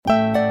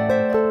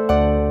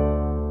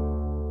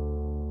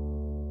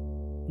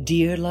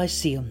Dear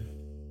Lyceum,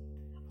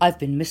 I've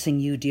been missing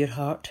you, dear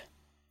heart.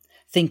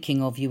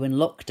 Thinking of you in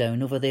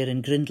lockdown over there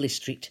in Grindlay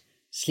Street,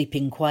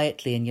 sleeping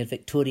quietly in your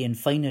Victorian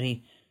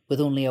finery with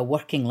only a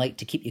working light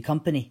to keep you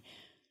company,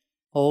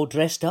 all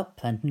dressed up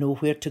and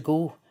nowhere to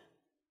go.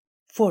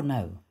 For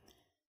now.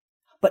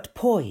 But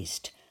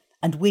poised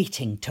and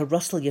waiting to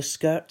rustle your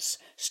skirts,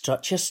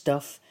 strut your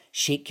stuff,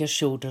 shake your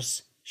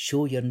shoulders,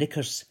 show your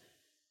knickers.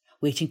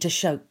 Waiting to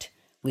shout,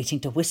 waiting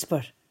to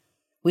whisper,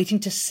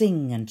 waiting to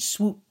sing and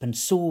swoop and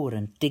soar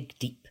and dig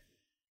deep.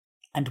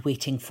 And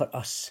waiting for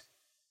us.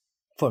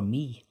 For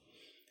me.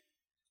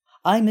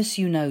 I miss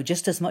you now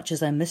just as much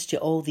as I missed you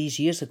all these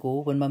years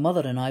ago when my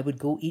mother and I would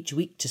go each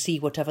week to see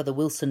whatever the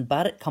Wilson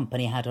Barrett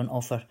Company had on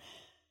offer.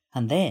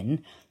 And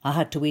then I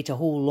had to wait a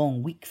whole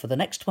long week for the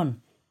next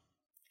one.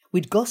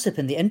 We'd gossip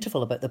in the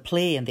interval about the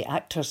play and the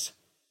actors.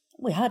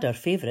 We had our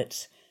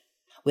favourites.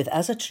 With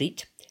as a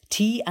treat,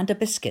 tea and a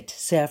biscuit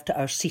served to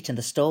our seat in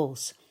the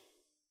stalls.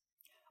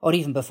 Or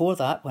even before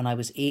that, when I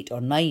was 8 or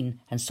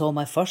 9 and saw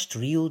my first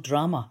real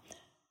drama,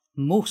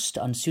 most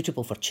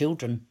unsuitable for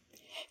children,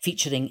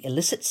 featuring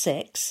illicit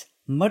sex,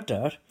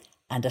 murder,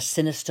 and a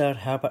sinister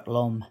Herbert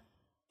Lom.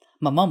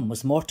 My mum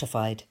was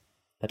mortified,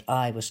 but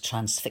I was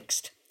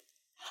transfixed.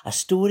 A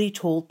story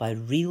told by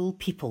real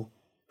people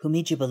who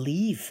made you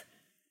believe.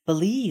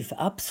 Believe,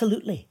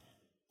 absolutely.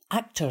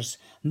 Actors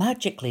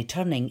magically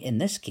turning, in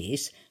this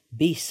case,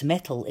 base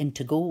metal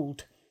into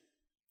gold.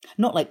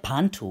 Not like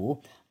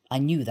Panto. I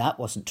knew that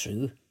wasn't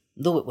true,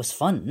 though it was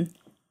fun.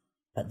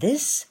 But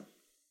this?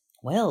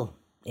 Well,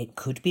 it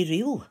could be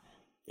real.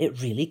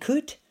 It really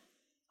could.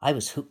 I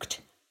was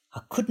hooked.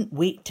 I couldn't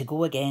wait to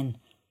go again,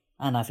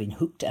 and I've been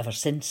hooked ever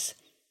since.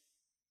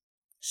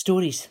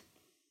 Stories.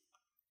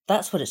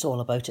 That's what it's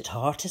all about at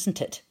heart,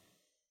 isn't it?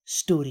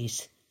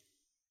 Stories.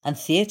 And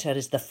theatre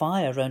is the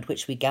fire round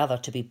which we gather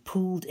to be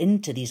pulled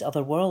into these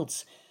other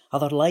worlds,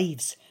 other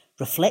lives,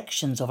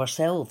 reflections of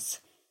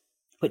ourselves,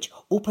 which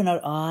open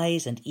our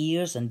eyes and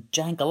ears and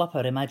jangle up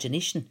our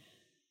imagination.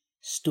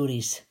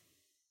 Stories.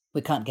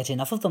 We can't get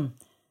enough of them.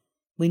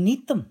 We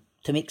need them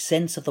to make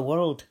sense of the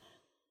world.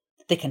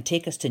 They can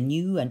take us to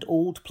new and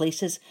old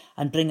places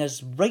and bring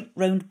us right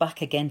round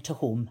back again to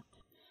home.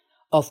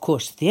 Of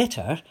course,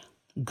 theatre,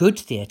 good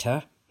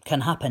theatre,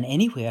 can happen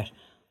anywhere.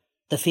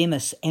 The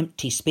famous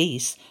empty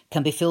space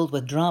can be filled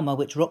with drama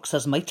which rocks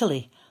us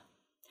mightily.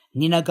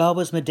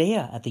 Ninagawa's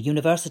Medea at the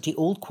University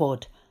Old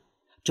Quad,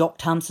 Jock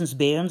Tamson's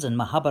Bairns and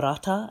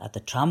Mahabharata at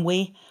the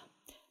Tramway,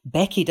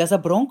 Becky does a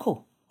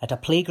Bronco at a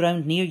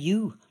playground near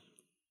you.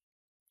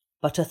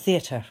 But a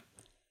theatre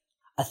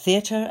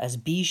as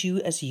bijou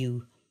as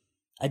you,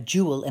 a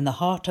jewel in the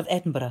heart of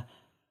Edinburgh,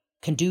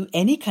 can do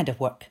any kind of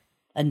work,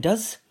 and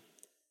does.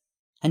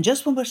 And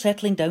just when we're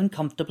settling down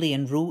comfortably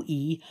in row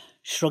E,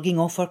 shrugging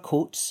off our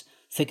coats,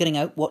 figuring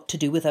out what to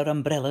do with our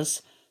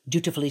umbrellas,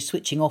 dutifully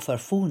switching off our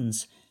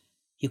phones,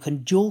 you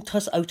can jolt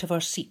us out of our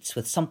seats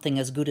with something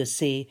as good as,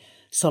 say,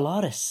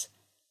 Solaris.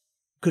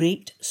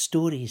 Great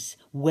stories,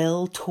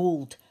 well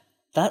told.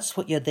 That's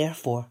what you're there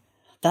for.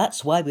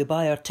 That's why we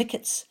buy our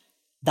tickets.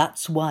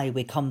 That's why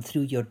we come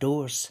through your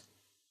doors.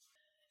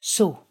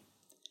 So,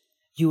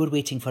 you are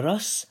waiting for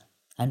us,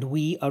 and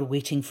we are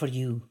waiting for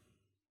you.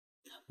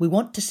 We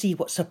want to see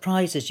what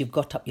surprises you've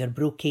got up your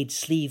brocade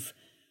sleeve,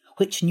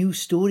 which new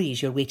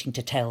stories you're waiting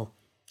to tell,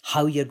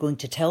 how you're going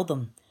to tell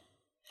them.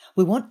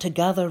 We want to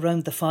gather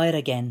round the fire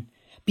again,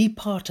 be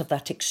part of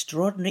that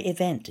extraordinary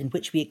event in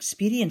which we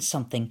experience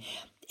something,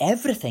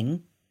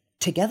 everything,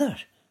 together.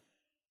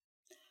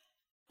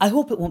 I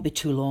hope it won't be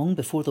too long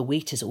before the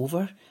wait is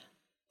over.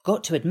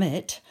 Got to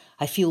admit,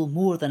 I feel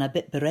more than a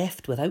bit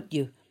bereft without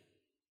you.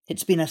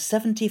 It's been a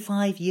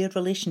 75-year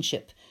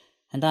relationship,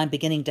 and I'm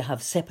beginning to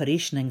have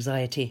separation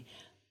anxiety.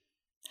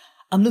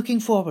 I'm looking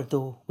forward,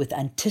 though, with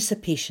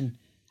anticipation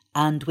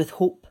and with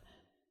hope.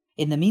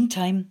 In the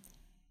meantime,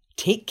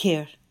 take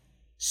care,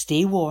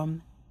 stay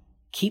warm,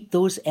 keep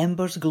those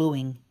embers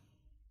glowing.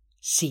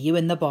 See you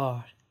in the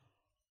bar.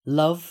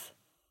 Love,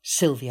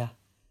 Sylvia.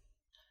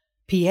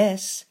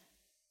 P.S.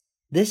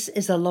 This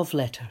is a love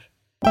letter.